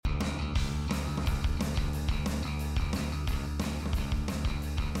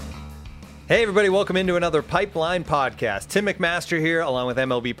Hey everybody, welcome into another Pipeline podcast. Tim McMaster here, along with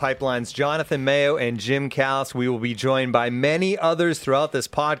MLB Pipeline's Jonathan Mayo and Jim Callis. We will be joined by many others throughout this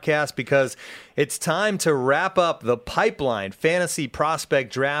podcast because it's time to wrap up the Pipeline Fantasy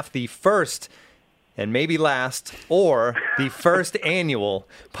Prospect Draft, the first and maybe last, or the first annual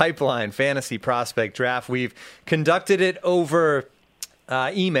Pipeline Fantasy Prospect Draft. We've conducted it over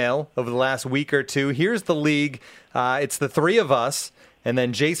email over the last week or two. Here's the league. It's the three of us. And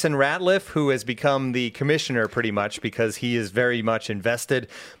then Jason Ratliff, who has become the commissioner pretty much because he is very much invested.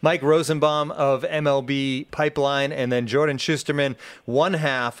 Mike Rosenbaum of MLB Pipeline, and then Jordan Schusterman, one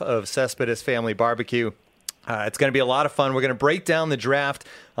half of Cespedes Family Barbecue. It's going to be a lot of fun. We're going to break down the draft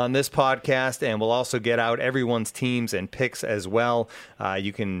on this podcast, and we'll also get out everyone's teams and picks as well.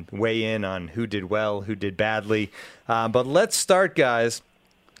 You can weigh in on who did well, who did badly. But let's start, guys.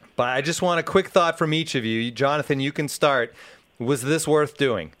 But I just want a quick thought from each of you. Jonathan, you can start. Was this worth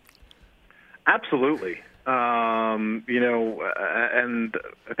doing? Absolutely. And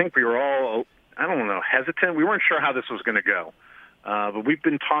I think we were all, hesitant. We weren't sure how this was going to go. But we've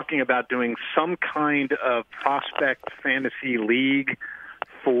been talking about doing some kind of prospect fantasy league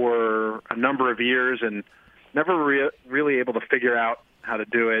for a number of years and never really able to figure out how to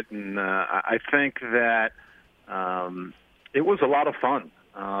do it. And I think that it was a lot of fun.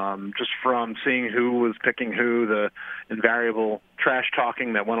 Just from seeing who was picking who, the invariable trash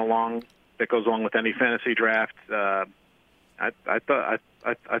talking that goes along with any fantasy draft. I thought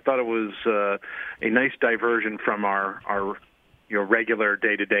it was a nice diversion from our regular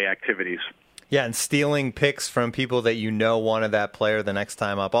day-to-day activities. Yeah, and stealing picks from people that you know wanted that player the next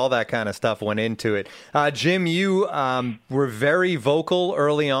time up, all that kind of stuff went into it. Jim, you were very vocal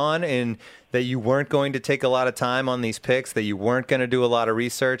early on in that you weren't going to take a lot of time on these picks, that you weren't going to do a lot of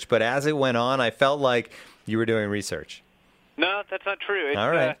research, but as it went on, I felt like you were doing research. No, that's not true.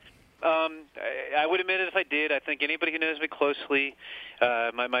 All right. I would admit it if I did. I think anybody who knows me closely,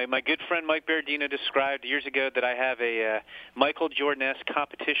 my good friend Mike Berardino described years ago that I have a Michael Jordan-esque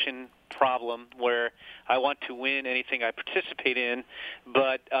competition problem where I want to win anything I participate in.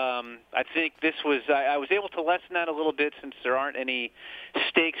 But I think this was I was able to lessen that a little bit since there aren't any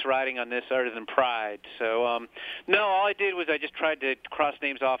stakes riding on this other than pride. So, no, all I did was I just tried to cross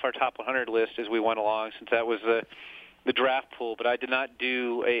names off our top 100 list as we went along since that was the draft pool, but I did not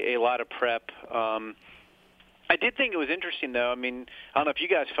do a lot of prep. I did think it was interesting, though. I mean, I don't know if you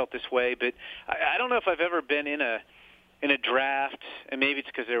guys felt this way, but I don't know if I've ever been in a draft, and maybe it's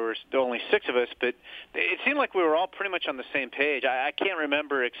because there were only 6 of us, but it seemed like we were all pretty much on the same page. I can't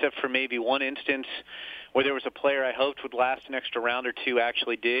remember, except for maybe one instance where there was a player I hoped would last an extra round or two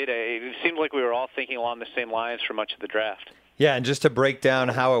actually did. It seemed like we were all thinking along the same lines for much of the draft. Yeah, and just to break down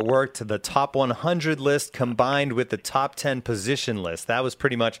how it worked, the top 100 list combined with the top 10 position list. That was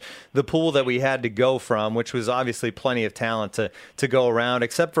pretty much the pool that we had to go from, which was obviously plenty of talent to go around,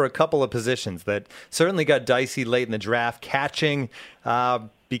 except for a couple of positions that certainly got dicey late in the draft. Catching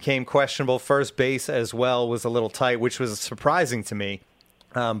became questionable. First base as well was a little tight, which was surprising to me.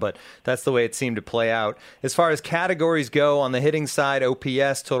 But that's the way it seemed to play out. As far as categories go, on the hitting side,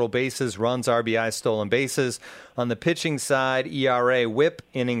 OPS, total bases, runs, RBIs, stolen bases. On the pitching side, ERA, whip,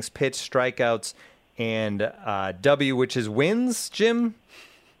 innings pitched, strikeouts, and W, which is wins, Jim?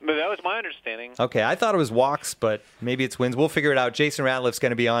 But that was my understanding. Okay, I thought it was walks, but maybe it's wins. We'll figure it out. Jason Ratliff's going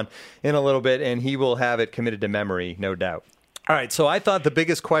to be on in a little bit, and he will have it committed to memory, no doubt. All right, so I thought the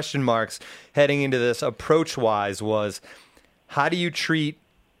biggest question marks heading into this approach-wise was, how do you treat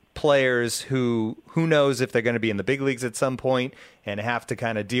players who knows if they're going to be in the big leagues at some point and have to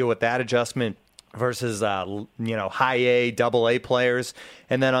kind of deal with that adjustment versus, high A, double A players.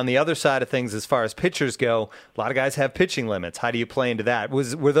 And then on the other side of things, as far as pitchers go, a lot of guys have pitching limits. How do you play into that?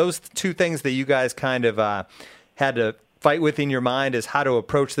 Were those two things that you guys kind of had to fight with in your mind as how to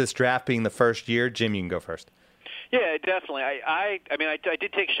approach this draft being the first year? Jim, you can go first. Yeah, definitely. I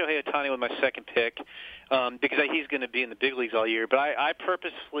did take Shohei Ohtani with my second pick because he's going to be in the big leagues all year. But I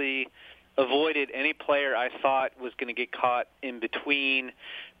purposely avoided any player I thought was going to get caught in between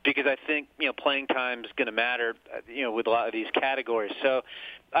because I think playing time is going to matter with a lot of these categories. So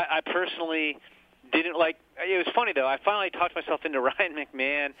I personally didn't like. It was funny though. I finally talked myself into Ryan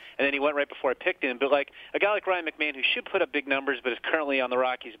McMahon, and then he went right before I picked him. But like a guy like Ryan McMahon, who should put up big numbers, but is currently on the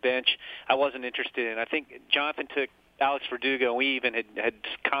Rockies bench, I wasn't interested in. I think Jonathan took Alex Verdugo, and we even had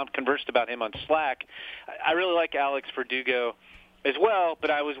conversed about him on Slack. I really like Alex Verdugo as well,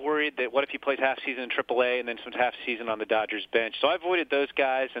 but I was worried that what if he plays half season in AAA and then some half season on the Dodgers bench. So I avoided those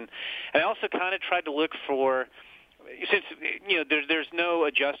guys, and I also kind of tried to look for. Since there's no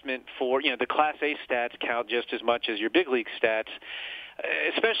adjustment for the Class A stats count just as much as your big league stats,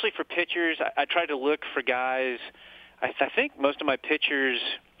 especially for pitchers, I try to look for guys. I think most of my pitchers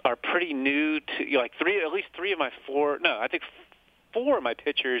are pretty new to, like at least three of my four. No, I think four of my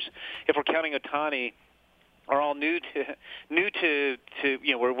pitchers, if we're counting Ohtani, are all new to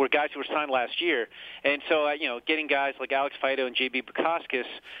were guys who were signed last year. And so getting guys like Alex Fido and JB Bukauskas,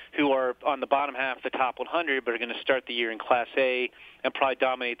 who are on the bottom half of the top 100 but are going to start the year in Class A and probably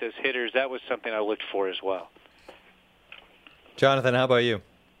dominate those hitters, that was something I looked for as well. Jonathan, how about you?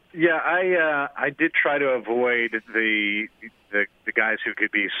 Yeah, I did try to avoid the guys who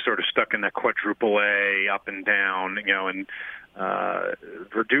could be sort of stuck in that quadruple A up and down, and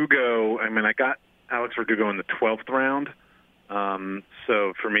Verdugo. I mean, I got Alex Verdugo in the 12th round,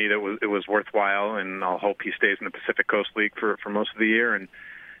 so for me it was worthwhile, and I'll hope he stays in the Pacific Coast League for most of the year.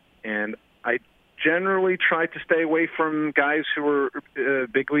 And I generally try to stay away from guys who are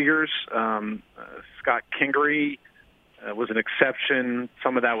big leaguers. Scott Kingery was an exception.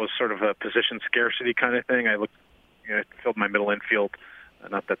 Some of that was sort of a position scarcity kind of thing. I filled my middle infield.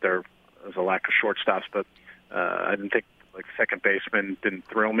 Not that there was a lack of shortstops, but I didn't think second baseman didn't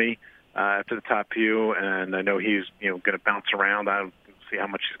thrill me after the top few, and I know he's going to bounce around. I'll see how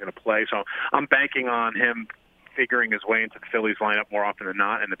much he's going to play. So I'm banking on him figuring his way into the Phillies lineup more often than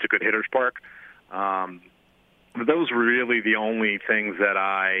not, and it's a good hitter's park. Those were really the only things that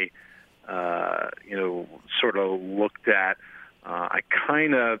I sort of looked at. I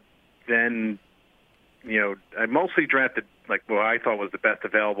kind of then, I mostly drafted what I thought was the best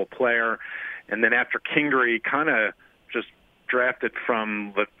available player, and then after Kingery, kind of just drafted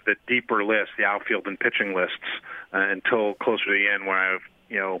from the deeper list, the outfield and pitching lists, until closer to the end, where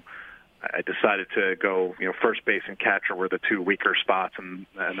I decided to go, first base and catcher were the two weaker spots, and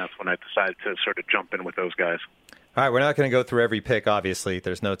that's when I decided to sort of jump in with those guys. All right, we're not going to go through every pick, obviously.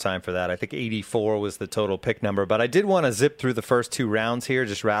 There's no time for that. I think 84 was the total pick number, but I did want to zip through the first two rounds here,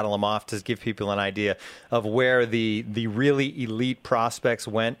 just rattle them off to give people an idea of where the really elite prospects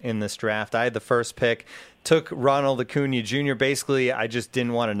went in this draft. I had the first pick, took Ronald Acuna Jr. Basically, I just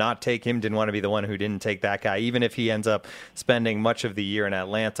didn't want to not take him, didn't want to be the one who didn't take that guy, even if he ends up spending much of the year in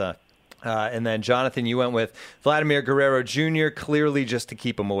Atlanta. And then, Jonathan, you went with Vladimir Guerrero Jr., clearly just to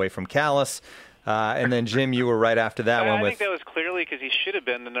keep him away from Callis. And then, Jim, you were right after that one. I think that was clearly because he should have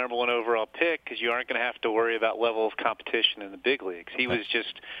been the number one overall pick, because you aren't going to have to worry about level of competition in the big leagues. He was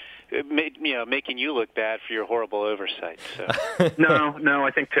just making you look bad for your horrible oversight. So. No, I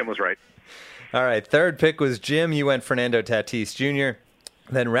think Tim was right. All right, third pick was Jim. You went Fernando Tatis Jr.,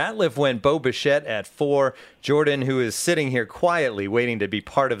 Then Ratliff went Bo Bichette at 4. Jordan, who is sitting here quietly waiting to be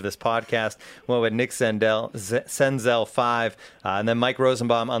part of this podcast, went with Nick Senzel 5. And then Mike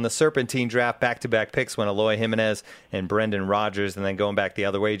Rosenbaum on the Serpentine draft, back-to-back picks went Eloy Jimenez and Brendan Rodgers. And then going back the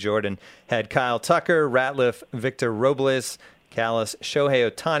other way, Jordan had Kyle Tucker, Ratliff, Victor Robles, Callis, Shohei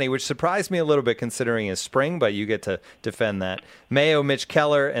Ohtani, which surprised me a little bit considering his spring, but you get to defend that. Mayo, Mitch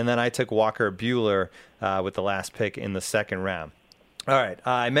Keller, and then I took Walker Buehler with the last pick in the second round. All right,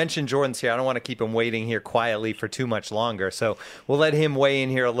 I mentioned Jordan's here. I don't want to keep him waiting here quietly for too much longer, so we'll let him weigh in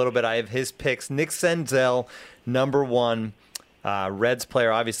here a little bit. I have his picks. Nick Senzel, number 1. Reds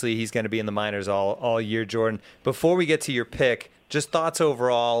player, obviously he's going to be in the minors all year, Jordan. Before we get to your pick, just thoughts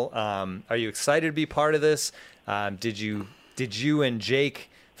overall. Are you excited to be part of this? Did you and Jake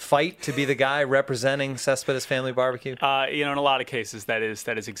fight to be the guy representing Cespedes Family Barbecue? In a lot of cases, that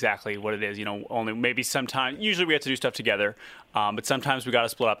is exactly what it is. Only maybe sometimes. Usually, we have to do stuff together, but sometimes we got to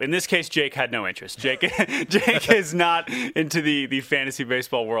split up. In this case, Jake had no interest. Jake is not into the fantasy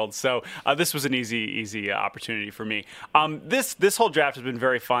baseball world, so this was an easy opportunity for me. This whole draft has been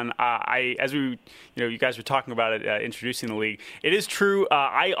very fun. As we, you guys were talking about it, introducing the league. It is true.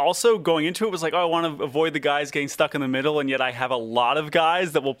 I also going into it was like, I want to avoid the guys getting stuck in the middle, and yet I have a lot of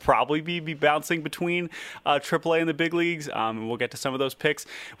guys that will probably be bouncing between AAA and the big leagues. We'll get to some of those picks.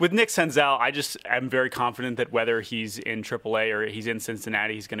 With Nick Senzel, I just am very confident that whether he's in AAA or he's in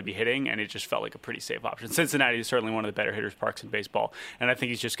Cincinnati, he's going to be hitting, and it just felt like a pretty safe option. Cincinnati is certainly one of the better hitters parks in baseball, and I think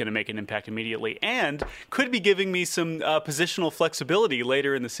he's just going to make an impact immediately, and could be giving me some positional flexibility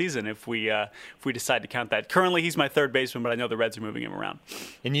later in the season if we decide to count that. Currently, he's my third baseman, but I know the Reds are moving him around.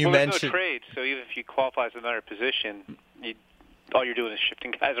 And you mentioned no trade, so even if you qualify as another position, all you're doing is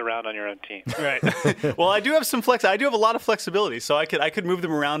shifting guys around on your own team. Right. Well, I do have some flex. I do have a lot of flexibility, so I could move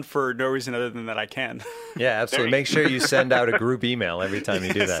them around for no reason other than that I can. Yeah, absolutely. Make sure you send out a group email every time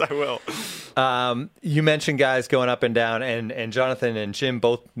you do that. Yes, I will. You mentioned guys going up and down, and Jonathan and Jim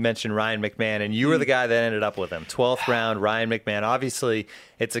both mentioned Ryan McMahon, and you were the guy that ended up with him. 12th round, Ryan McMahon. Obviously,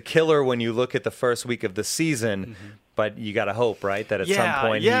 it's a killer when you look at the first week of the season, but but you got to hope, right, that at some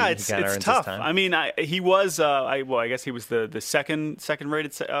point he kind of earns it's tough. his time. I mean, he was, I guess he was the second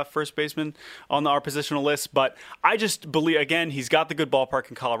rated first baseman on our positional list, but I just believe, again, he's got the good ballpark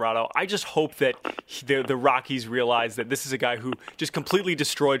in Colorado. I just hope that the Rockies realize that this is a guy who just completely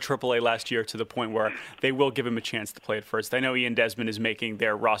destroyed AAA last year to the point where they will give him a chance to play at first. I know Ian Desmond is making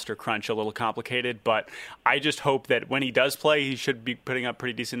their roster crunch a little complicated, but I just hope that when he does play, he should be putting up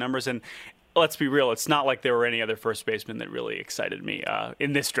pretty decent numbers. And let's be real, it's not like there were any other first basemen that really excited me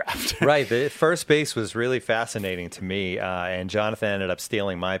in this draft. Right, the first base was really fascinating to me, and Jonathan ended up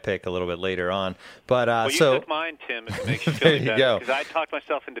stealing my pick a little bit later on. But well, you took mine, Tim, if it makes you feel better. Because I talked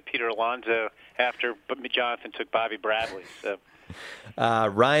myself into Peter Alonso after Jonathan took Bobby Bradley. So.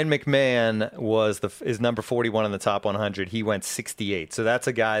 Ryan McMahon is number 41 in the top 100. He went 68. So that's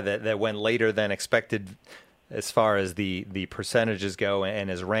a guy that went later than expected as far as the percentages go and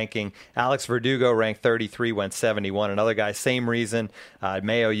his ranking. Alex Verdugo ranked 33, went 71. Another guy, same reason.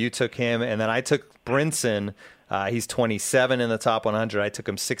 Mayo, you took him. And then I took Brinson. He's 27 in the top 100. I took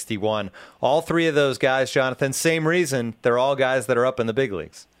him 61. All three of those guys, Jonathan, same reason. They're all guys that are up in the big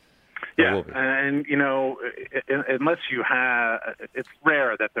leagues. Yeah, and, unless you have – it's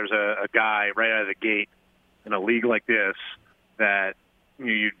rare that there's a guy right out of the gate in a league like this that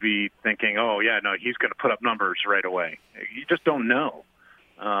you'd be thinking, oh, yeah, no, he's going to put up numbers right away. You just don't know.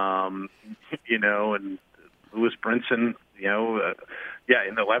 And Lewis Brinson, in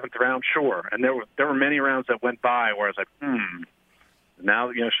the 11th round, sure. And there were many rounds that went by where I was like,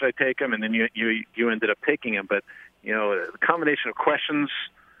 now, should I take him? And then you ended up taking him. But, the combination of questions –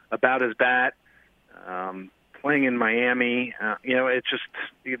 about his bat, playing in Miami, it's just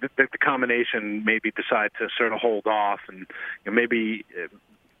the combination maybe decide to sort of hold off, and maybe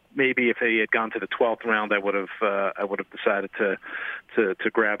if he had gone to the 12th round, I would have decided to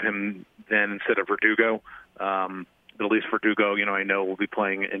grab him then instead of Verdugo. But at least Verdugo, I know will be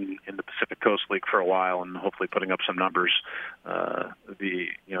playing in the Pacific Coast League for a while and hopefully putting up some numbers. And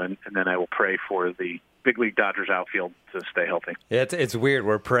then I will pray for the big league Dodgers outfield to stay healthy. Yeah, it's weird.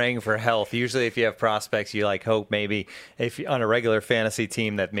 We're praying for health. Usually if you have prospects, you hope maybe if on a regular fantasy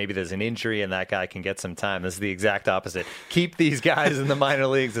team that maybe there's an injury and that guy can get some time. This is the exact opposite. Keep these guys in the minor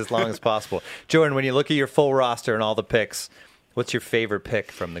leagues as long as possible. Jordan, when you look at your full roster and all the picks, what's your favorite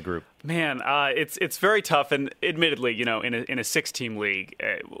pick from the group? Man, it's very tough, and admittedly, in a 6-team league,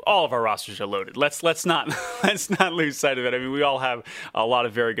 all of our rosters are loaded. Let's not lose sight of it. I mean, we all have a lot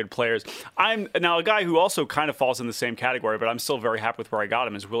of very good players. I'm now a guy who also kind of falls in the same category, but I'm still very happy with where I got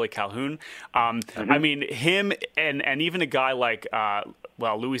him. Is Willie Calhoun. I mean, him and even a guy like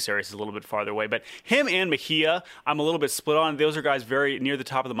Luis Arias is a little bit farther away, but him and Mejia, I'm a little bit split on. Those are guys very near the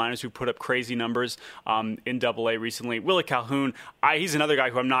top of the minors who put up crazy numbers in AA recently. Willie Calhoun, he's another guy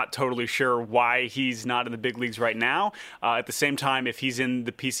who I'm not totally sure why he's not in the big leagues right now. At the same time, if he's in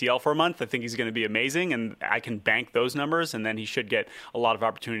the PCL for a month, I think he's going to be amazing, and I can bank those numbers, and then he should get a lot of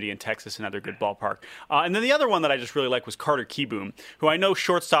opportunity in Texas, another good ballpark. And then the other one that I just really like was Carter Kieboom, who I know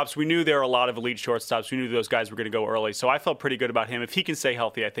shortstops. We knew there were a lot of elite shortstops. We knew those guys were going to go early, so I felt pretty good about him. If he can stay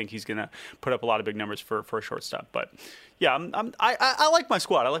healthy, I think he's going to put up a lot of big numbers for a shortstop. But yeah, I like my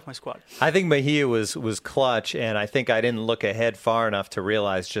squad. I think Mejia was clutch, and I think I didn't look ahead far enough to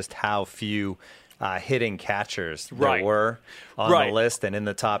realize just how few hitting catchers there were on the list and in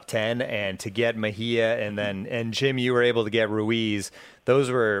the top 10. And to get Mejia and Jim, you were able to get Ruiz. Those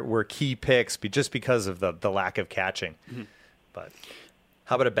were key picks just because of the lack of catching. Mm-hmm. But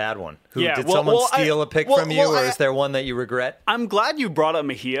how about a bad one? Did someone steal a pick from you, or is there one that you regret? I'm glad you brought up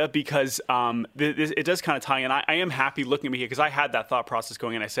Mejia because it does kind of tie in. I am happy looking at Mejia because I had that thought process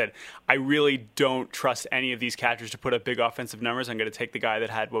going in. I said, I really don't trust any of these catchers to put up big offensive numbers. I'm going to take the guy that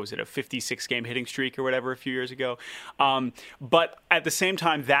had, a 56-game hitting streak or whatever a few years ago. But at the same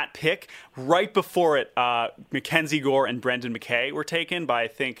time, that pick, right before it, Mackenzie Gore and Brendan McKay were taken by,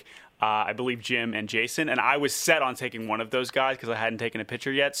 I believe Jim and Jason, and I was set on taking one of those guys because I hadn't taken a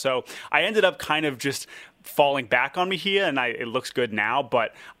pitcher yet. So I ended up kind of just falling back on Mejia, and it looks good now,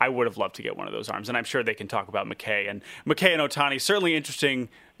 but I would have loved to get one of those arms, and I'm sure they can talk about McKay. And McKay and Ohtani, certainly interesting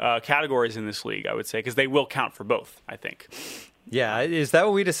categories in this league, I would say, because they will count for both, I think. Yeah, is that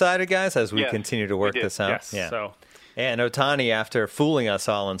what we decided, guys, as we continue to work this out? Yes, yeah. So. And Ohtani, after fooling us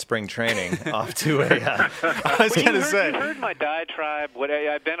all in spring training, off to a... I was going to say. You heard my diatribe.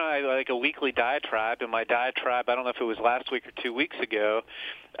 I've been on a weekly diatribe, and my diatribe, I don't know if it was last week or 2 weeks ago,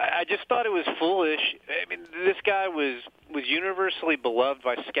 I just thought it was foolish. I mean, this guy was universally beloved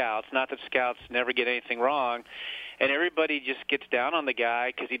by scouts. Not that scouts never get anything wrong. And everybody just gets down on the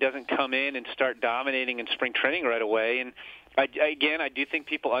guy because he doesn't come in and start dominating in spring training right away. And I do think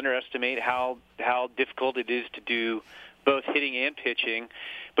people underestimate how difficult it is to do both hitting and pitching.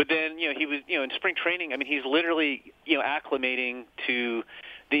 But then, he was, in spring training, I mean, he's literally, acclimating to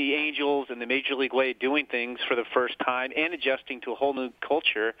the Angels and the Major League way of doing things for the first time and adjusting to a whole new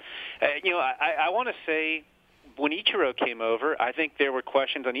culture. I want to say, when Ichiro came over, I think there were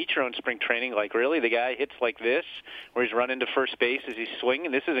questions on Ichiro in spring training, like, really, the guy hits like this, where he's running to first base as he's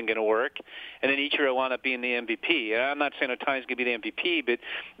swinging, this isn't going to work. And then Ichiro wound up being the MVP. And I'm not saying Ohtani's going to be the MVP, but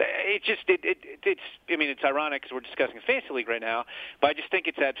it's ironic because we're discussing a fantasy league right now, but I just think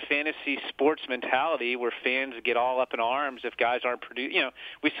it's that fantasy sports mentality where fans get all up in arms if guys aren't producing.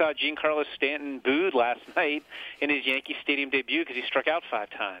 We saw Giancarlo Stanton booed last night in his Yankee Stadium debut because he struck out 5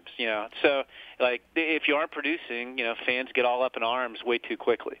 times. So like, if you aren't producing, fans get all up in arms way too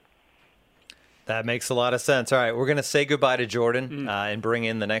quickly. That makes a lot of sense. All right, we're going to say goodbye to Jordan and bring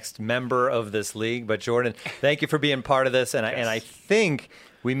in the next member of this league. But Jordan, thank you for being part of this. And I think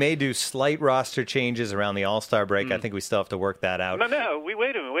we may do slight roster changes around the All-Star break. I think we still have to work that out. No,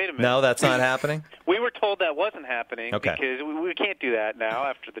 wait a minute. No, that's not happening? We were told that wasn't happening because we can't do that now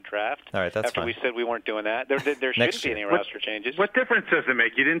after the draft. All right, that's after fine. we said we weren't doing that. There shouldn't be any roster changes. What difference does it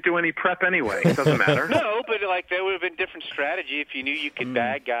make? You didn't do any prep anyway. It doesn't matter. No, but there would have been different strategy if you knew you could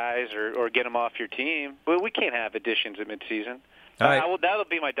bag guys or get them off your team. But we can't have additions at midseason. All right. That'll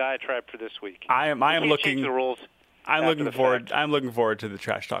be my diatribe for this week. I am looking. Change the rules. I'm looking forward. I'm looking forward to the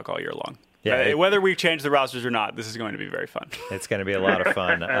trash talk all year long. Yeah, whether we change the rosters or not, this is going to be very fun. It's going to be a lot of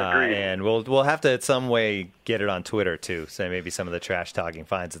fun, and we'll have to, at some way, get it on Twitter too. So maybe some of the trash talking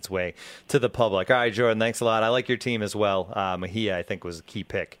finds its way to the public. All right, Jordan, thanks a lot. I like your team as well. Mejia, I think, was a key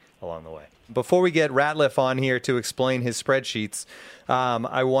pick along the way. Before we get Ratliff on here to explain his spreadsheets,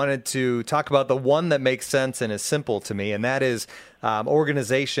 I wanted to talk about the one that makes sense and is simple to me, and that is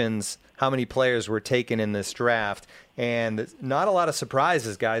organizations, how many players were taken in this draft. And not a lot of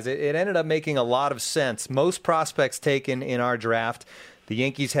surprises, guys. It ended up making a lot of sense. Most prospects taken in our draft, the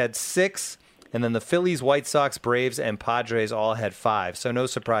Yankees had 6, and then the Phillies, White Sox, Braves, and Padres all had 5. So no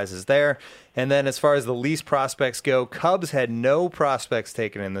surprises there. And then as far as the least prospects go, Cubs had no prospects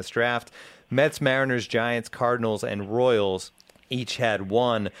taken in this draft. Mets, Mariners, Giants, Cardinals, and Royals each had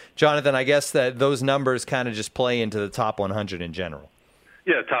 1. Jonathan, I guess that those numbers kind of just play into the top 100 in general.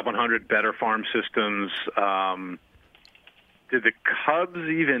 Yeah, top 100, better farm systems. Did the Cubs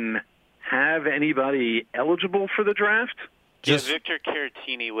even have anybody eligible for the draft? Just Victor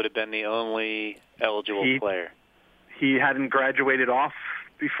Caratini would have been the only eligible player. He hadn't graduated off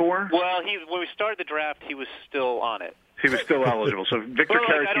before? Well, when we started the draft, he was still on it. He was still eligible. So Victor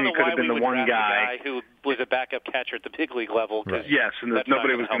Caratini could have been the one guy who was a backup catcher at the big league level. Right. Yes, and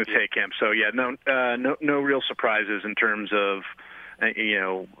nobody was going to take him. So yeah, no real surprises in terms of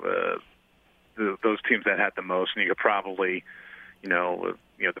those teams that had the most, and you could probably,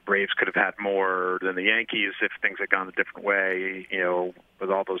 the Braves could have had more than the Yankees if things had gone a different way, with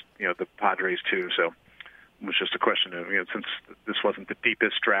all those, the Padres too. So it was just a question of, since this wasn't the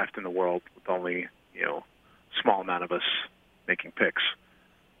deepest draft in the world with only, small amount of us making picks.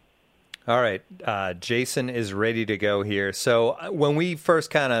 All right, Jason is ready to go here. So when we first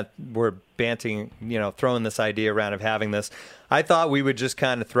kind of were banting, throwing this idea around of having this, I thought we would just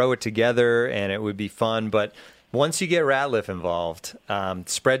kind of throw it together and it would be fun. But once you get Ratliff involved,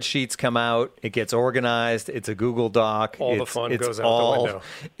 spreadsheets come out, it gets organized, it's a Google Doc. The fun goes out the window.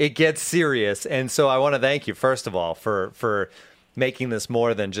 It gets serious. And so I want to thank you, first of all, for making this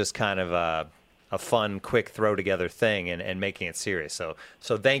more than just kind of a fun, quick throw-together thing and making it serious. So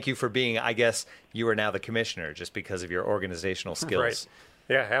thank you for being, I guess, you are now the commissioner just because of your organizational skills. Right.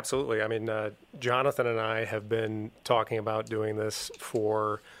 Yeah, absolutely. I mean, Jonathan and I have been talking about doing this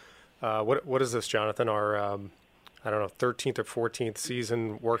for, what is this, Jonathan? Our, 13th or 14th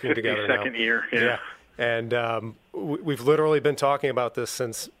season working together now. Second year, yeah. And we've literally been talking about this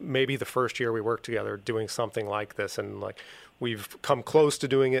since maybe the first year we worked together, doing something like this. And we've come close to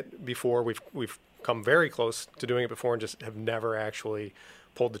doing it before. We've come very close to doing it before and just have never actually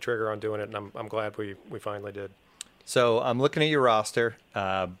pulled the trigger on doing it. And I'm glad we finally did. So I'm looking at your roster.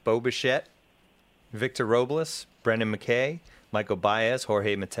 Bo Bichette, Victor Robles, Brendan McKay, Michael Baez,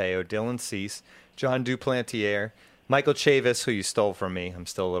 Jorge Mateo, Dylan Cease, John Duplantier, Michael Chavis, who you stole from me. I'm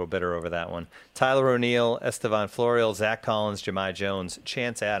still a little bitter over that one. Tyler O'Neill, Estevan Florial, Zach Collins, Jahmai Jones,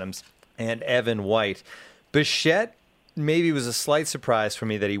 Chance Adams, and Evan White. Bichette maybe was a slight surprise for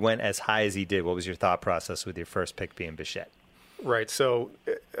me that he went as high as he did. What was your thought process with your first pick being Bichette? Right. So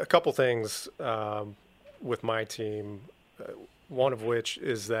a couple things with my team, one of which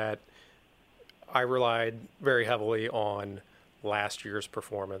is that I relied very heavily on last year's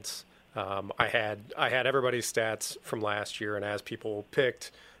performance. I had everybody's stats from last year, and as people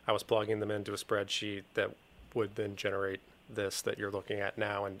picked, I was plugging them into a spreadsheet that would then generate this that you're looking at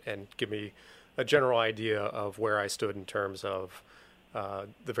now and give me a general idea of where I stood in terms of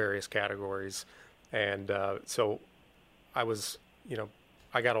the various categories. And so I was,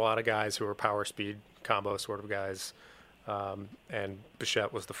 I got a lot of guys who were power speed combo sort of guys, and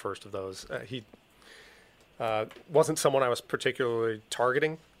Bichette was the first of those. He wasn't someone I was particularly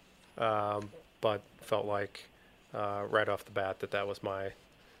targeting, but felt like right off the bat that was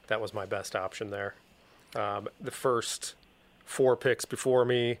my best option there. The first 4 picks before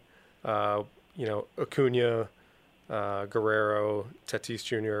me, Acuna, Guerrero, Tatis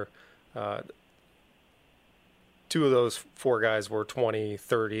Jr., 2 of those 4 guys were 20,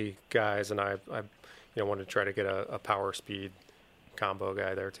 30 guys, and I wanted to try to get a power speed combo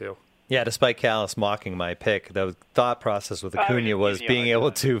guy there too. Yeah, despite Callis mocking my pick, the thought process with Acuna was being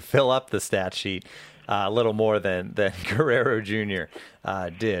able to fill up the stat sheet a little more than Guerrero Jr.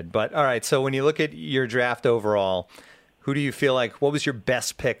 Did. But all right, so when you look at your draft overall, who do you feel like, what was your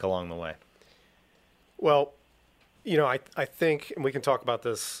best pick along the way? Well, I think, and we can talk about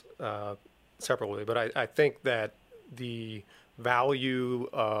this separately, but I think that the value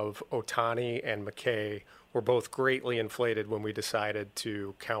of Ohtani and McKay were both greatly inflated when we decided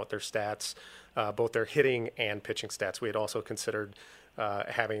to count their stats, both their hitting and pitching stats. We had also considered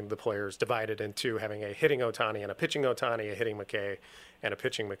having the players divided into having a hitting Ohtani and a pitching Ohtani, a hitting McKay and a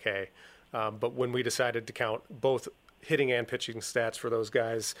pitching McKay. But when we decided to count both hitting and pitching stats for those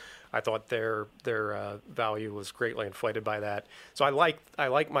guys, I thought their value was greatly inflated by that. So I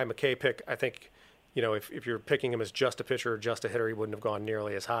like my McKay pick. I think, if you're picking him as just a pitcher or just a hitter, he wouldn't have gone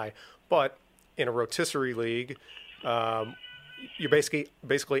nearly as high. But in a rotisserie league, you're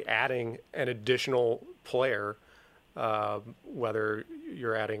basically adding an additional player, whether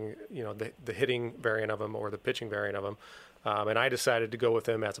you're adding the hitting variant of him or the pitching variant of him. And I decided to go with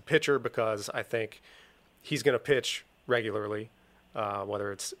him as a pitcher because I think he's going to pitch regularly,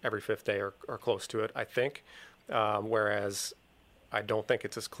 whether it's every 5th day or close to it, I think. Whereas I don't think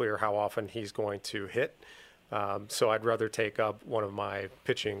it's as clear how often he's going to hit. So I'd rather take up one of my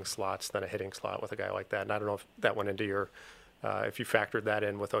pitching slots than a hitting slot with a guy like that. And I don't know if that went into your, if you factored that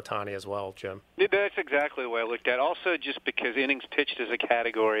in with Ohtani as well, Jim. That's exactly the way I looked at it. Also, just because innings pitched is a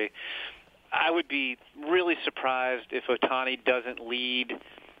category, I would be really surprised if Ohtani doesn't lead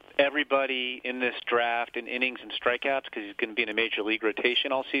everybody in this draft in innings and strikeouts because he's going to be in a major league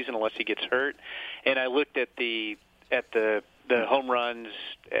rotation all season unless he gets hurt. And I looked at the home runs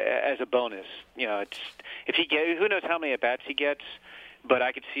as a bonus. It's if he get, who knows how many at bats he gets, but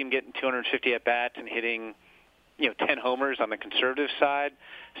I could see him getting 250 at bats and hitting 10 homers on the conservative side.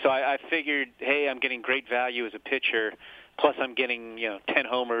 So I figured, hey, I'm getting great value as a pitcher, plus I'm getting 10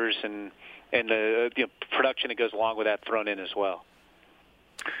 homers and the production that goes along with that thrown in as well.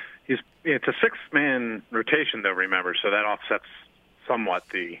 It's a 6-man rotation, though. Remember, so that offsets somewhat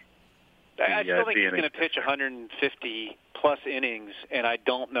the. I still think he's going to pitch 150 plus innings, and I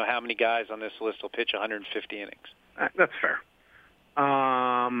don't know how many guys on this list will pitch 150 innings. That's fair.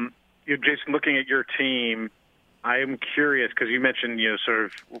 Jason, looking at your team, I am curious because you mentioned sort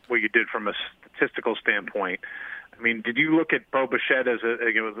of what you did from a statistical standpoint. I mean, did you look at Bo Bichette as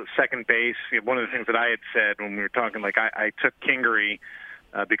a second base? One of the things that I had said when we were talking, I took Kingery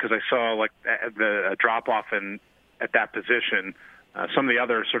because I saw the drop off at that position. Some of the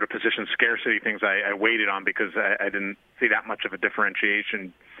other sort of position scarcity things I waited on because I didn't see that much of a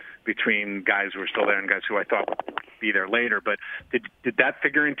differentiation between guys who were still there and guys who I thought would be there later. But did that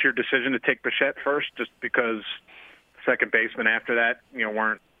figure into your decision to take Bichette first, just because second baseman after that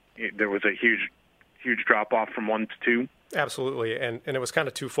there was a huge drop off from 1 to 2? Absolutely, and it was kind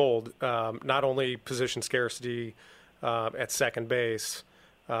of twofold. Not only position scarcity at second base,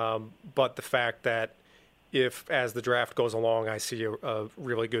 but the fact that if, as the draft goes along, I see a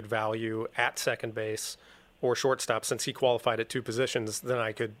really good value at second base or shortstop, since he qualified at 2 positions, then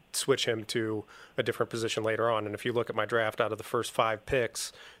I could switch him to a different position later on. And if you look at my draft, out of the first 5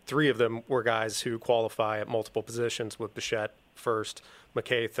 picks, 3 of them were guys who qualify at multiple positions, with Bichette first,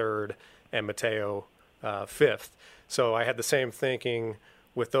 McKay third, and Mateo 5th. So I had the same thinking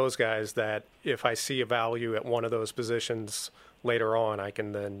with those guys, that if I see a value at one of those positions later on, I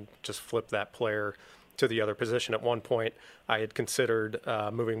can then just flip that player to the other position. At one point, I had considered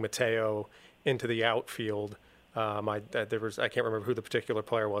moving Mateo into the outfield. I can't remember who the particular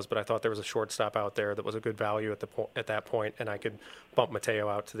player was, but I thought there was a shortstop out there that was a good value at that point, and I could bump Mateo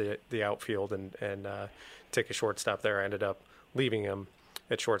out to the outfield and take a shortstop there. I ended up leaving him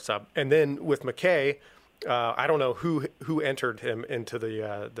at shortstop. And then with McKay, I don't know who entered him into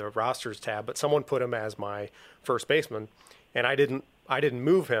the rosters tab, but someone put him as my first baseman, and I didn't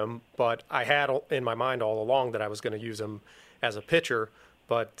move him, but I had in my mind all along that I was going to use him as a pitcher.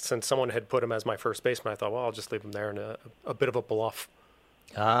 But since someone had put him as my first baseman, I thought, well, I'll just leave him there, and a bit of a bluff.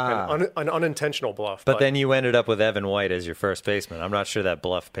 An unintentional bluff. But then you ended up with Evan White as your first baseman. I'm not sure that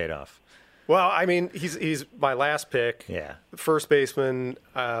bluff paid off. Well, I mean, he's my last pick. Yeah. First baseman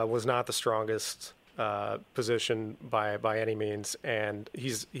was not the strongest position by any means, and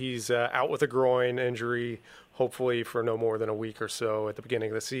he's out with a groin injury, hopefully for no more than a week or so at the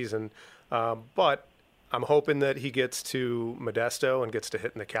beginning of the season. But I'm hoping that he gets to Modesto and gets to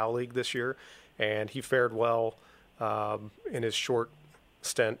hit in the Cal League this year, and he fared well in his short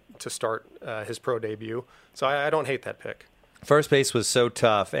stint to start his pro debut. So I don't hate that pick. First base was so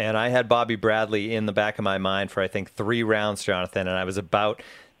tough, and I had Bobby Bradley in the back of my mind for, I think, 3 rounds, Jonathan, and I was about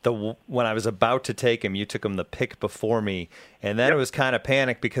when I was about to take him, you took him the pick before me, and then it was kind of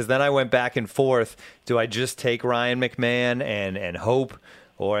panic because then I went back and forth. Do I just take Ryan McMahon and hope?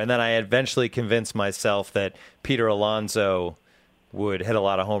 And then I eventually convinced myself that Peter Alonso would hit a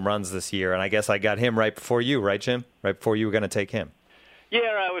lot of home runs this year, and I guess I got him right before you, right, Jim? Right before you were going to take him. Yeah,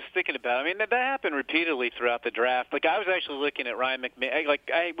 I was thinking about it. I mean, that happened repeatedly throughout the draft. Like, I was actually looking at Ryan McMahon.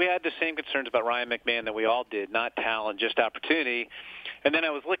 We had the same concerns about Ryan McMahon that we all did, not talent, just opportunity. And then I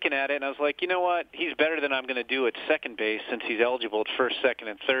was looking at it, and I was like, you know what? He's better than I'm going to do at second base since he's eligible at first, second,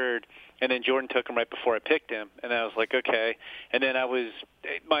 and third. And then Jordan took him right before I picked him. And I was like, okay. And then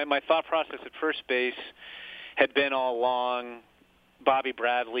my thought process at first base had been all along Bobby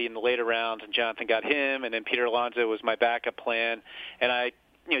Bradley in the later rounds, and Jonathan got him, and then Peter Alonso was my backup plan. And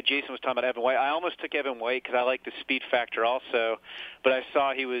Jason was talking about Evan White. I almost took Evan White because I like the speed factor also, but I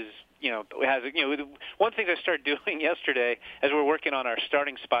saw he was, one thing I started doing yesterday as we're working on our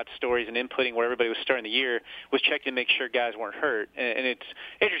starting spot stories and inputting where everybody was starting the year was checking to make sure guys weren't hurt. And it's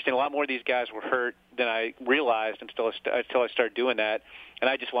interesting. A lot more of these guys were hurt than I realized until I started doing that. And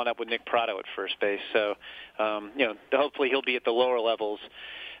I just wound up with Nick Pratto at first base. So, hopefully he'll be at the lower levels,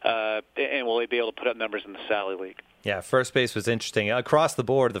 and will be able to put up numbers in the Sally League. Yeah, first base was interesting. Across the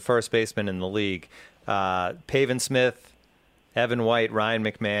board, the first baseman in the league, Pavin Smith, Evan White, Ryan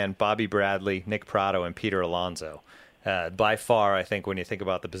McMahon, Bobby Bradley, Nick Pratto, and Peter Alonso. By far, I think, when you think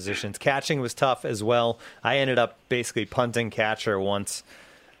about the positions. Catching was tough as well. I ended up basically punting catcher once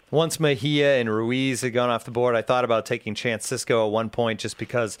Mejia and Ruiz had gone off the board. I thought about taking Chance Sisco at one point just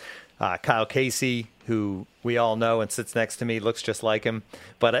because Kyle Casey, who we all know and sits next to me, looks just like him.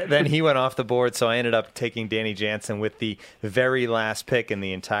 But then he went off the board, so I ended up taking Danny Jansen with the very last pick in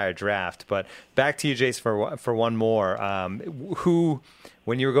the entire draft. But back to you, Jason, for one more.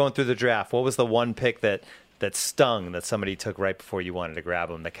 When you were going through the draft, what was the one pick that stung that somebody took right before you wanted to grab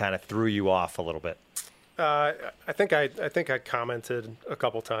them that kind of threw you off a little bit? I think I commented a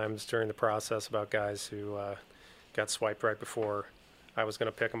couple times during the process about guys who got swiped right before I was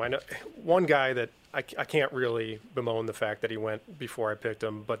going to pick him. I know one guy that I can't really bemoan the fact that he went before I picked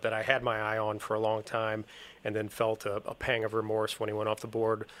him, but that I had my eye on for a long time and then felt a pang of remorse when he went off the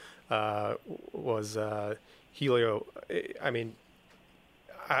board was Helio. I mean,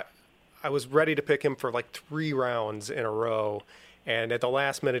 I was ready to pick him for like 3 rounds in a row, and at the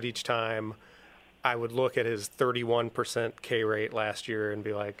last minute each time, I would look at his 31% K rate last year and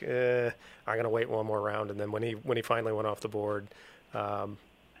be like, I'm going to wait one more round. And then when he finally went off the board, I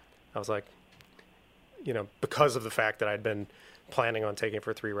was like, because of the fact that I'd been planning on taking it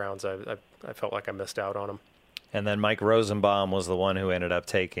for 3 rounds, I felt like I missed out on him. And then Mike Rosenbaum was the one who ended up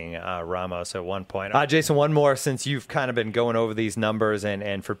taking Ramos at one point. Jason, one more, since you've kind of been going over these numbers,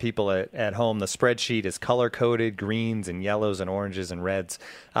 and for people at home, the spreadsheet is color-coded, greens and yellows and oranges and reds.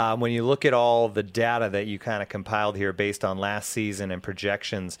 When you look at all the data that you kind of compiled here based on last season and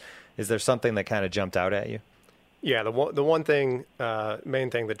projections, is there something that kind of jumped out at you? Yeah, the one thing, main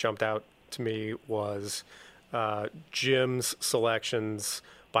thing that jumped out to me was Jim's selections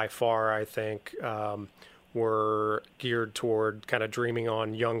by far, I think, were geared toward kind of dreaming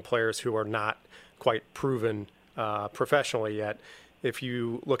on young players who are not quite proven professionally yet. If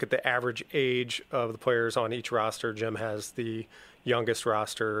you look at the average age of the players on each roster, Jim has the youngest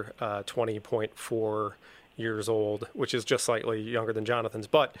roster, 20.4 years old, which is just slightly younger than Jonathan's.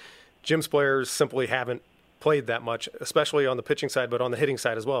 But Jim's players simply haven't played that much, especially on the pitching side, but on the hitting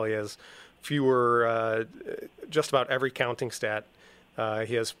side as well. He has fewer, just about every counting stat.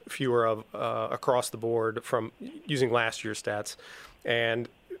 He has fewer of across the board from using last year's stats. And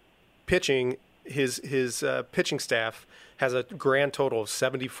pitching, his pitching staff has a grand total of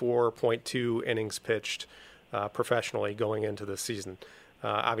 74.2 innings pitched professionally going into the season.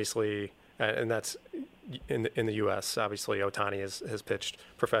 Obviously, and that's in the U.S. Obviously, Ohtani has pitched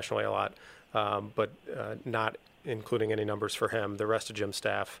professionally a lot, but not including any numbers for him. The rest of Jim's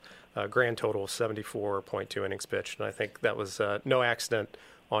staff, grand total 74.2 innings pitched, and I think that was no accident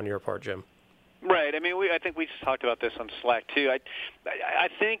on your part, Jim. Right. I mean, I think we just talked about this on Slack too. I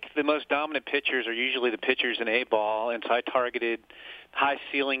think the most dominant pitchers are usually the pitchers in A-ball, and so I targeted high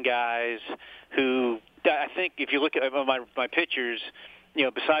ceiling guys who I think if you look at my pitchers,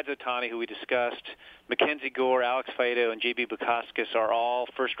 besides Ohtani, who we discussed, Mackenzie Gore, Alex Faedo, and J.B. Bukauskas are all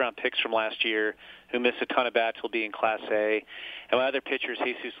first-round picks from last year who missed a ton of bats, will be in Class A. And my other pitcher is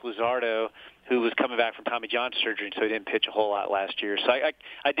Jesus Luzardo, who was coming back from Tommy John surgery, so he didn't pitch a whole lot last year. So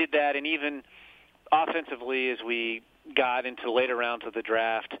I did that, and even offensively, as we got into the later rounds of the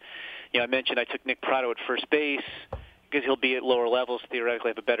draft, I mentioned I took Nick Pratto at first base because he'll be at lower levels,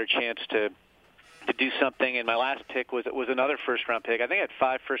 theoretically have a better chance to do something. And my last pick was another first-round pick. I think I had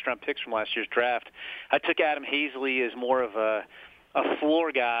 5 first-round picks from last year's draft. I took Adam Hazley as more of a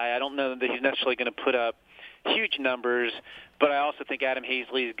floor guy. I don't know that he's necessarily going to put up huge numbers, but I also think Adam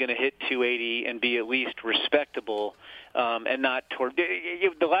Hazley is going to hit 280 and be at least respectable, and not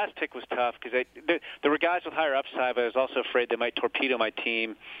the last pick was tough because there were guys with higher upside, but I was also afraid they might torpedo my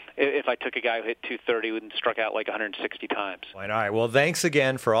team if I took a guy who hit 230 and struck out like 160 times. All right. Well, thanks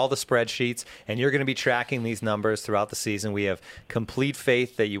again for all the spreadsheets, and you're going to be tracking these numbers throughout the season. We have complete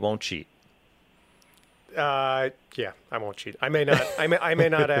faith that you won't cheat. Yeah, I won't cheat. I may not. I may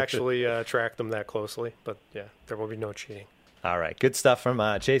not actually track them that closely, but yeah, there will be no cheating. All right, good stuff from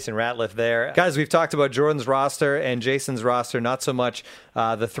Jason Ratliff there. Guys, we've talked about Jordan's roster and Jason's roster, not so much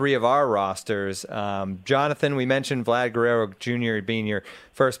the three of our rosters. Jonathan, we mentioned Vlad Guerrero Jr. being your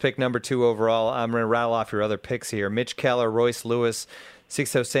first pick, number 2 overall. I'm going to rattle off your other picks here. Mitch Keller, Royce Lewis,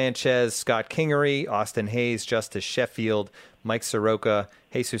 Sixto Sanchez, Scott Kingery, Austin Hayes, Justice Sheffield, Mike Soroka,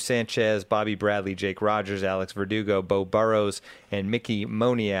 Jesus Sanchez, Bobby Bradley, Jake Rogers, Alex Verdugo, Bo Burrows, and Mickey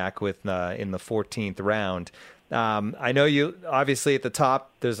Moniak with in the 14th round. I know you, obviously, at the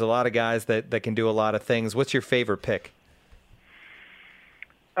top, there's a lot of guys that can do a lot of things. What's your favorite pick?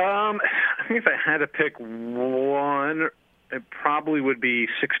 I think if I had to pick one, it probably would be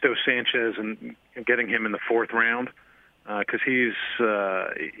Sixto Sanchez and getting him in the 4th round, because he's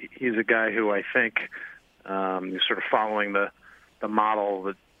a guy who I think is sort of following the model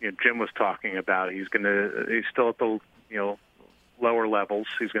that Jim was talking about. He's still at the lower levels.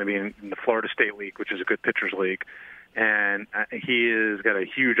 He's going to be in the Florida State League, which is a good pitchers league, and he has got a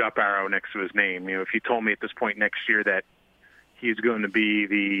huge up arrow next to his name. If you told me at this point next year that he's going to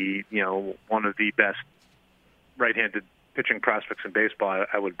be one of the best right-handed pitching prospects in baseball,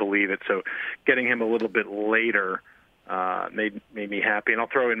 I would believe it. So getting him a little bit later made me happy. And I'll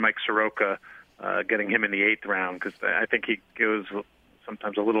throw in Mike Soroka, getting him in the 8th round, because I think he goes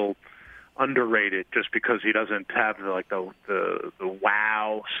sometimes a little underrated just because he doesn't have the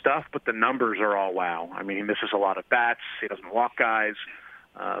wow stuff, but the numbers are all wow. I mean, he misses a lot of bats. He doesn't walk guys.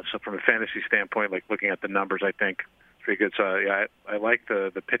 So from a fantasy standpoint, like looking at the numbers, I think it's pretty good. So yeah, I like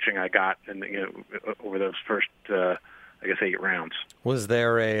the pitching I got over those first 8 rounds. Was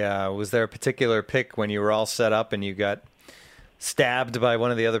there a particular pick when you were all set up and you got stabbed by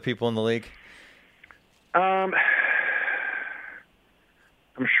one of the other people in the league?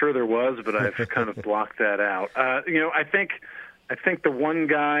 I'm sure there was, but I've kind of blocked that out. I think the one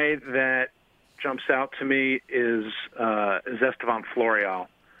guy that jumps out to me is Estevan Florial,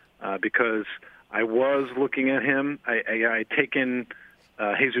 because I was looking at him. I'd taken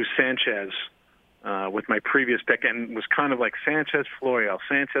Jesus Sanchez with my previous pick and was kind of like Sanchez, Florial,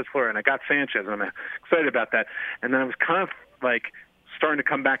 and I got Sanchez, and I'm excited about that. And then I was kind of like starting to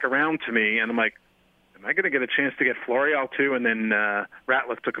come back around to me, and I'm like, am I going to get a chance to get Florial too? And then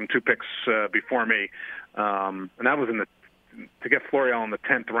Ratliff took him 2 picks before me, and that was to get Florial in the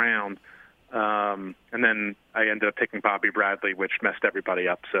 10th round. And then I ended up taking Bobby Bradley, which messed everybody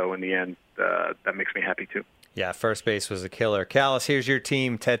up. So in the end, that makes me happy too. Yeah, first base was a killer. Callis, here's your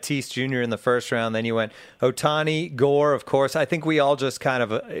team. Tatis Jr. in the 1st round. Then you went Ohtani, Gore, of course. I think we all just kind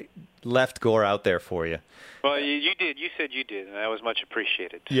of left Gore out there for you. Well, you did. You said you did, and that was much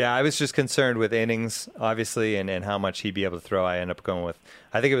appreciated. Yeah, I was just concerned with innings, obviously, and how much he'd be able to throw. I ended up going with,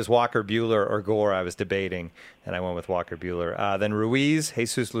 I think it was Walker Buehler or Gore I was debating, and I went with Walker Buehler. Then Ruiz,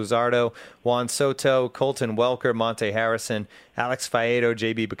 Jesus Luzardo, Juan Soto, Colton Welker, Monte Harrison, Alex Faedo,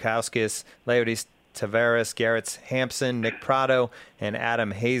 J.B. Bukauskas, Leodis Taveras, Garrett Hampson, Nick Pratto, and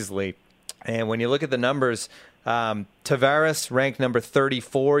Adam Hazley. And when you look at the numbers, Taveras ranked number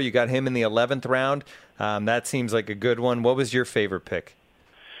 34. You got him in the 11th round. That seems like a good one. What was your favorite pick?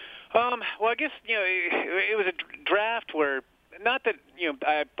 Well, I guess it was a draft where not that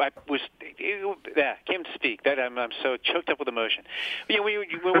I was can't speak. That I'm so choked up with emotion. When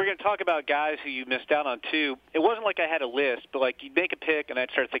we're going to talk about guys who you missed out on too, it wasn't like I had a list, but like you'd make a pick and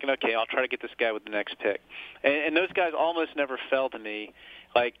I'd start thinking, okay, I'll try to get this guy with the next pick, and those guys almost never fell to me.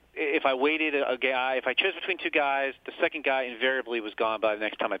 Like if I waited a guy, if I chose between two guys, the second guy invariably was gone by the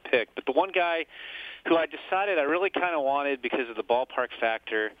next time I picked. But the one guy who I decided I really kind of wanted because of the ballpark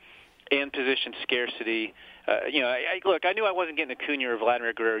factor and position scarcity. I knew I wasn't getting Acuna or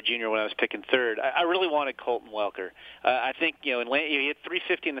Vladimir Guerrero Jr. when I was picking third. I really wanted Colton Welker. I think, he had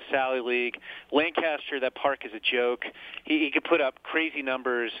 350 in the Sally League. Lancaster, that park is a joke. He could put up crazy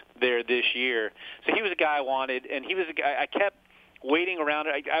numbers there this year. So he was a guy I wanted, and he was a guy I kept waiting around.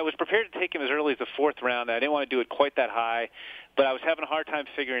 I was prepared to take him as early as the fourth round. I didn't want to do it quite that high, but I was having a hard time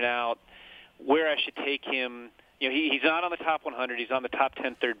figuring out where I should take him. He's not on the top 100. He's on the top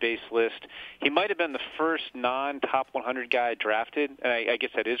 10 third base list. He might have been the first non-top 100 guy drafted, and I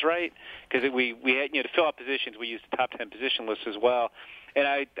guess that is right, because we had, to fill out positions, we used the top 10 position list as well. And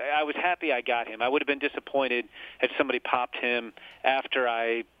I was happy I got him. I would have been disappointed had somebody popped him after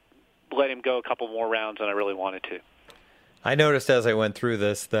I let him go a couple more rounds than I really wanted to. I noticed as I went through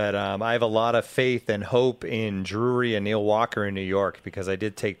this that I have a lot of faith and hope in Drury and Neil Walker in New York, because I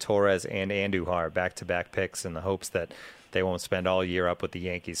did take Torres and Andujar back-to-back picks in the hopes that they won't spend all year up with the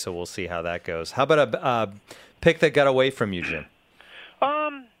Yankees, so we'll see how that goes. How about a pick that got away from you, Jim?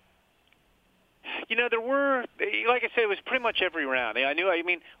 There were, like I said, it was pretty much every round.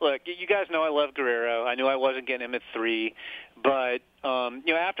 Look, you guys know I love Guerrero. I knew I wasn't getting him at 3, but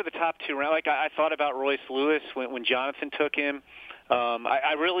after the top 2 rounds, I thought about Royce Lewis when Jonathan took him.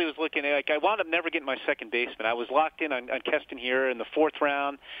 I really was looking at, I wound up never getting my second baseman. I was locked in on Keston here in the 4th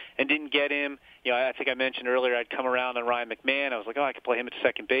round and didn't get him. I think I mentioned earlier I'd come around on Ryan McMahon. I was like, I could play him at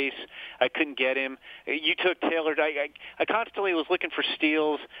second base. I couldn't get him. You took Taylor. I constantly was looking for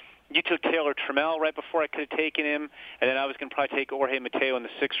steals. You took Taylor Trammell right before I could have taken him, and then I was going to probably take Jorge Mateo in the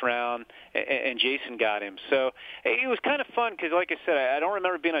 6th round, and Jason got him. So it was kind of fun because, like I said, I don't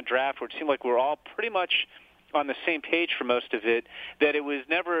remember being on a draft where it seemed like we were all pretty much on the same page for most of it, that it was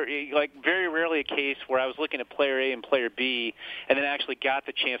never, very rarely a case where I was looking at player A and player B and then actually got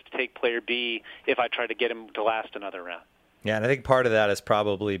the chance to take player B if I tried to get him to last another round. Yeah, and I think part of that is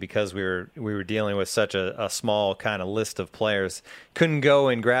probably because we were dealing with such a small kind of list of players. Couldn't go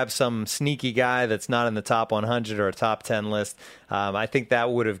and grab some sneaky guy that's not in the top 100 or a top 10 list. I think that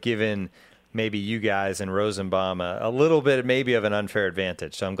would have given maybe you guys and Rosenbaum a little bit maybe of an unfair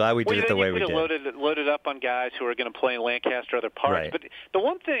advantage. So I'm glad we did it the way we did. Loaded up on guys who are going to play in Lancaster or other parts. Right. But the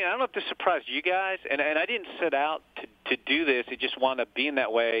one thing, I don't know if this surprised you guys, and I didn't set out to do this. It just wound up being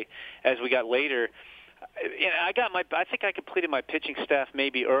that way as we got later. I think I completed my pitching staff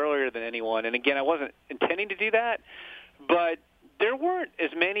maybe earlier than anyone. And again, I wasn't intending to do that, but there weren't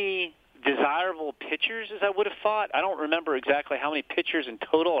as many desirable pitchers as I would have thought. I don't remember exactly how many pitchers in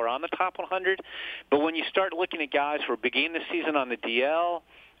total are on the top 100, but when you start looking at guys who are beginning the season on the DL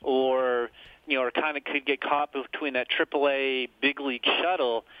or kind of could get caught between that AAA big league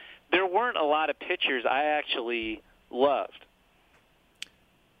shuttle, there weren't a lot of pitchers I actually loved.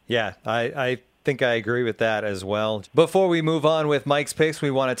 Yeah, I think I agree with that as well. Before we move on with Mike's picks,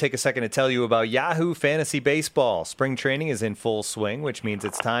 we want to take a second to tell you about Yahoo Fantasy Baseball. Spring training is in full swing, which means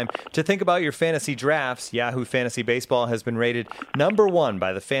it's time to think about your fantasy drafts. Yahoo Fantasy Baseball has been rated #1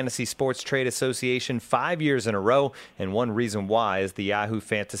 by the Fantasy Sports Trade Association 5 years in a row, and one reason why is the Yahoo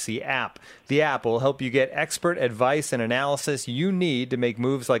Fantasy app. The app will help you get expert advice and analysis you need to make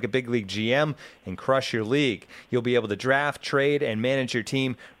moves like a big league GM and crush your league. You'll be able to draft, trade, and manage your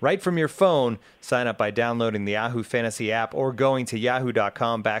team right from your phone. Sign up by downloading the Yahoo Fantasy app or going to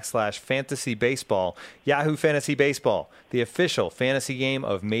yahoo.com/fantasy baseball. Yahoo Fantasy Baseball, the official fantasy game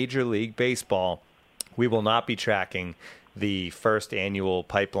of Major League Baseball. We will not be tracking the first annual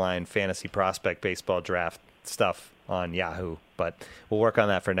Pipeline Fantasy Prospect Baseball Draft stuff on Yahoo, but we'll work on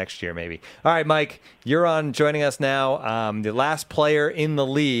that for next year maybe. All right, Mike, you're on joining us now. The last player in the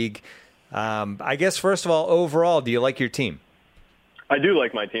league. I guess, first of all, overall, do you like your team? I do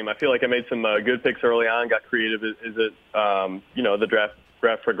like my team. I feel like I made some good picks early on, got creative as it, the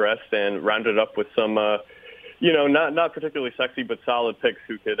draft progressed, and rounded up with some, not particularly sexy but solid picks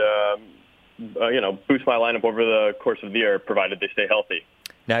who could, boost my lineup over the course of the year, provided they stay healthy.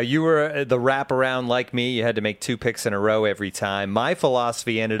 Now, you were the wraparound like me. You had to make 2 picks in a row every time. My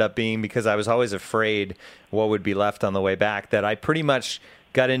philosophy ended up being, because I was always afraid what would be left on the way back, that I pretty much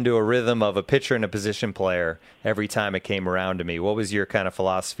got into a rhythm of a pitcher and a position player every time it came around to me. What was your kind of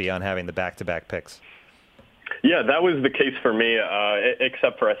philosophy on having the back-to-back picks? Yeah, that was the case for me,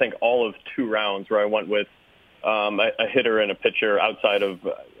 except for, I think, all of 2 rounds where I went with a hitter and a pitcher outside of,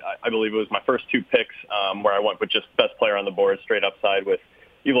 I believe it was my first 2 picks where I went with just best player on the board, straight upside with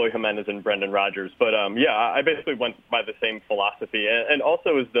Eloy Jimenez and Brendan Rodgers. But, I basically went by the same philosophy. And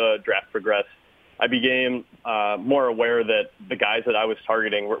also as the draft progressed, I became more aware that the guys that I was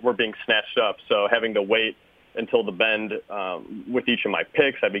targeting were being snatched up. So having to wait until the bend with each of my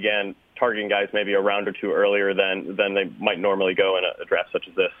picks, I began targeting guys maybe a round or 2 earlier than they might normally go in a draft such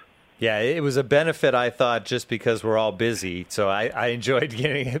as this. Yeah, it was a benefit, I thought, just because we're all busy. So I enjoyed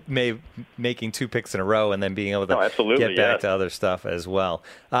making 2 picks in a row and then being able to get back to other stuff as well.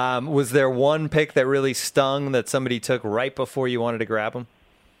 Was there one pick that really stung that somebody took right before you wanted to grab him?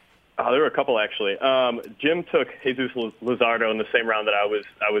 There were a couple, actually. Jim took Jesus Luzardo in the same round that I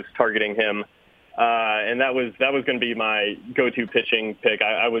was targeting him. And that was going to be my go-to pitching pick.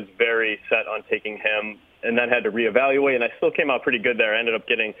 I was very set on taking him and then had to reevaluate, and I still came out pretty good there. I ended up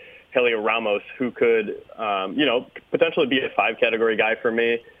getting Heliot Ramos, who could, potentially be a 5-category guy for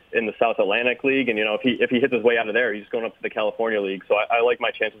me in the South Atlantic League. And, if he hits his way out of there, he's going up to the California League. So I like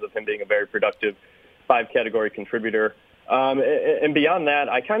my chances of him being a very productive 5-category contributor. And beyond that,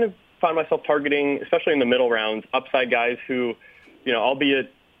 I kind of found myself targeting, especially in the middle rounds, upside guys who,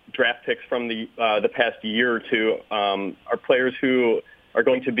 albeit draft picks from the past year or two, are players who are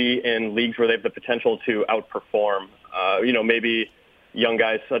going to be in leagues where they have the potential to outperform. Maybe young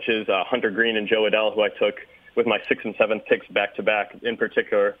guys such as Hunter Green and Joe Adell, who I took with my 6th and 7th picks back-to-back in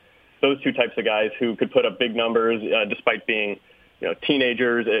particular. Those 2 types of guys who could put up big numbers despite being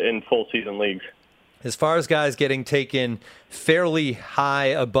teenagers in full-season leagues. As far as guys getting taken fairly high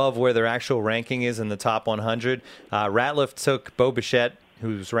above where their actual ranking is in the top 100, Ratliff took Bo Bichette,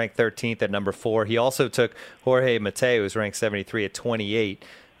 who's ranked 13th at number 4. He also took Jorge Mateo, who's ranked 73 at 28.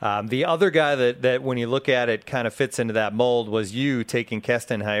 The other guy that when you look at it kind of fits into that mold was you taking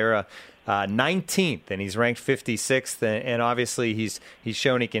Keston Hiura 19th, and he's ranked 56th, and obviously he's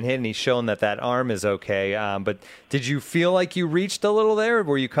shown he can hit, and he's shown that arm is okay. But did you feel like you reached a little there, or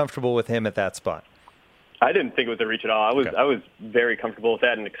were you comfortable with him at that spot? I didn't think it was a reach at all. I was very comfortable with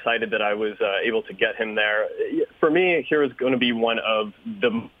that and excited that I was able to get him there. For me, here is going to be one of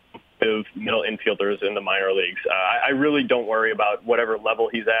the middle infielders in the minor leagues. I really don't worry about whatever level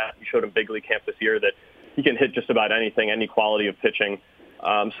he's at. He showed in big league camp this year that he can hit just about anything, any quality of pitching.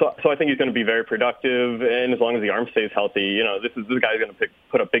 So I think he's going to be very productive, and as long as the arm stays healthy, this guy's going to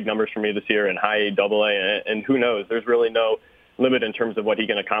put up big numbers for me this year in high A, Double A, and who knows? There's really no limit in terms of what he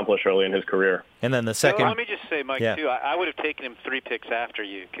can accomplish early in his career. And then the second... So let me just say, Mike, too, I would have taken him 3 picks after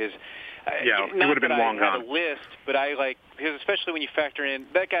you, because... he would have been long gone. I had a list, but because especially when you factor in,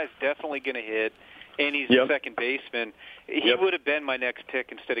 that guy's definitely going to hit, and he's a second baseman. He would have been my next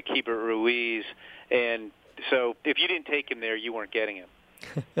pick instead of Keibert Ruiz, and so if you didn't take him there, you weren't getting him.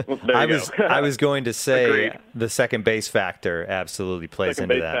 Well, I was going to say the second base factor absolutely plays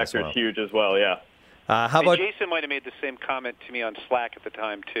into that as well. Second base factor is huge as well, yeah. How about Jason might have made the same comment to me on Slack at the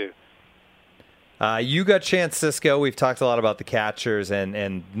time, too. You got Chance Sisco. We've talked a lot about the catchers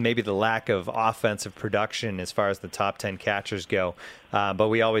and maybe the lack of offensive production as far as the top 10 catchers go. But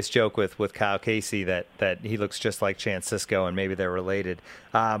we always joke with Kyle Casey that he looks just like Chance Sisco, and maybe they're related.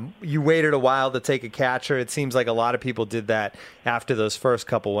 You waited a while to take a catcher. It seems like a lot of people did that after those first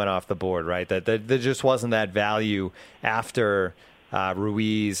couple went off the board, right? That there just wasn't that value after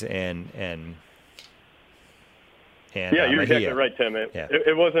Ruiz and you're exactly right, Tim.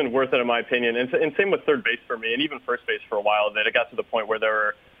 It wasn't worth it, in my opinion. And same with third base for me, and even first base for a while, that it got to the point where there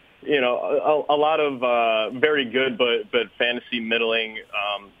were, a lot of very good but fantasy middling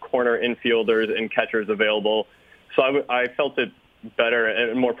corner infielders and catchers available. So I felt it better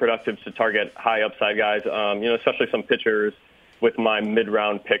and more productive to target high upside guys, especially some pitchers with my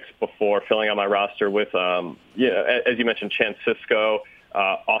mid-round picks before filling out my roster with, as you mentioned, Chance Sisco,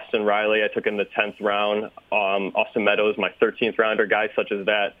 Austin Riley, I took in the 10th round. Austin Meadows, my 13th rounder, guys such as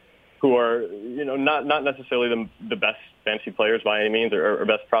that, who are not necessarily the best fantasy players by any means or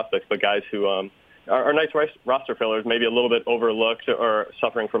best prospects, but guys who are nice roster fillers, maybe a little bit overlooked or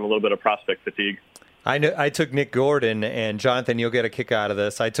suffering from a little bit of prospect fatigue. I took Nick Gordon, and Jonathan, you'll get a kick out of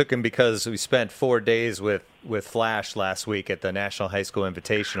this. I took him because we spent 4 days with Flash last week at the National High School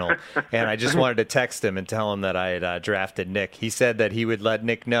Invitational, and I just wanted to text him and tell him that I had drafted Nick. He said that he would let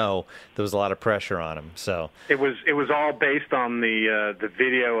Nick know there was a lot of pressure on him. So it was all based on the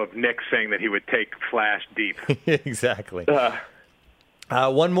video of Nick saying that he would take Flash deep. Exactly.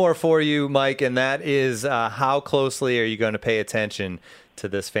 One more for you, Mike, and that is how closely are you going to pay attention to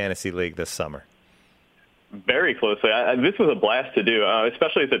this fantasy league this summer? Very closely. This was a blast to do,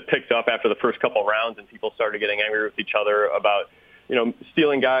 especially as it picked up after the first couple rounds and people started getting angry with each other about,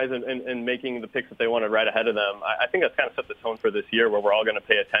 stealing guys and making the picks that they wanted right ahead of them. I think that's kind of set the tone for this year, where we're all going to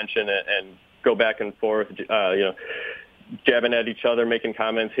pay attention and go back and forth, jabbing at each other, making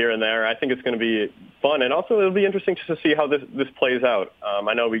comments here and there. I think it's going to be fun, and also it'll be interesting to see how this plays out.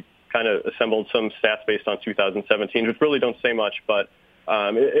 I know we kind of assembled some stats based on 2017, which really don't say much, but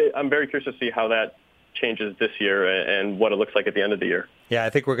I'm very curious to see how that changes this year and what it looks like at the end of the year. Yeah, I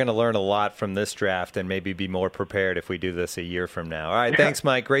think we're going to learn a lot from this draft and maybe be more prepared if we do this a year from now. All right, thanks,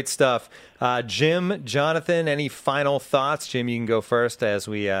 Mike. Great stuff. Jim, Jonathan, any final thoughts? Jim, you can go first as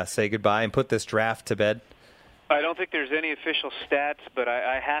we say goodbye and put this draft to bed. I don't think there's any official stats, but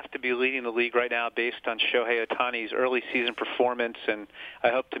I have to be leading the league right now based on Shohei Ohtani's early season performance, and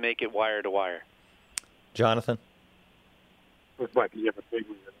I hope to make it wire to wire. Jonathan?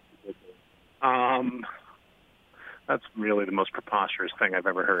 That's really the most preposterous thing I've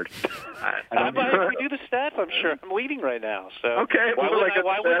ever heard. If we do the stats, I'm sure I'm leading right now. So okay, why wouldn't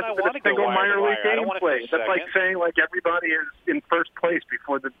I want to go wire to wire? I don't want to finish That's like second. saying everybody is in first place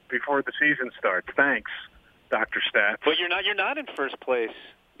before the season starts. Thanks, Dr. Stats. But you're not in first place.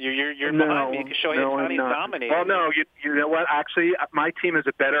 You're behind me because Shohei Ohtani's dominating. Well, no, you know what? Actually, my team has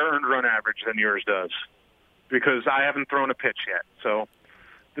a better earned run average than yours does because I haven't thrown a pitch yet. So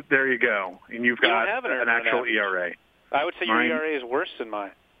there you go. And you've got an actual ERA. I would say your ERA is worse than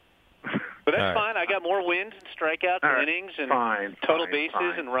mine. But that's fine. I got more wins and strikeouts and innings and total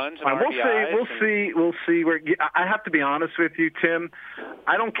bases and runs and RBIs. We'll see. I have to be honest with you, Tim.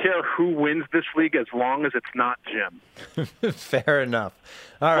 I don't care who wins this league as long as it's not Jim. Fair enough.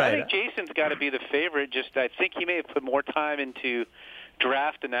 All right. I think Jason's got to be the favorite. I think he may have put more time into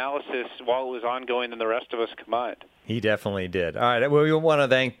draft analysis while it was ongoing than the rest of us combined. He definitely did. All right. Well, we want to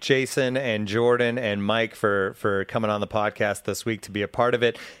thank Jason and Jordan and Mike for coming on the podcast this week to be a part of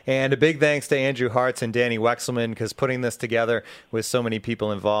it. And a big thanks to Andrew Hartz and Danny Wexelman, because putting this together with so many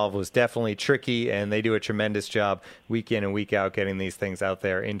people involved was definitely tricky, and they do a tremendous job week in and week out getting these things out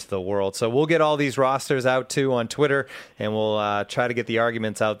there into the world. So we'll get all these rosters out too on Twitter, and we'll try to get the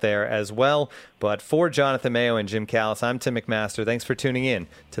arguments out there as well. But for Jonathan Mayo and Jim Callis, I'm Tim McMaster. Thanks for tuning in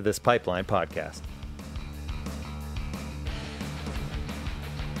to this Pipeline Podcast.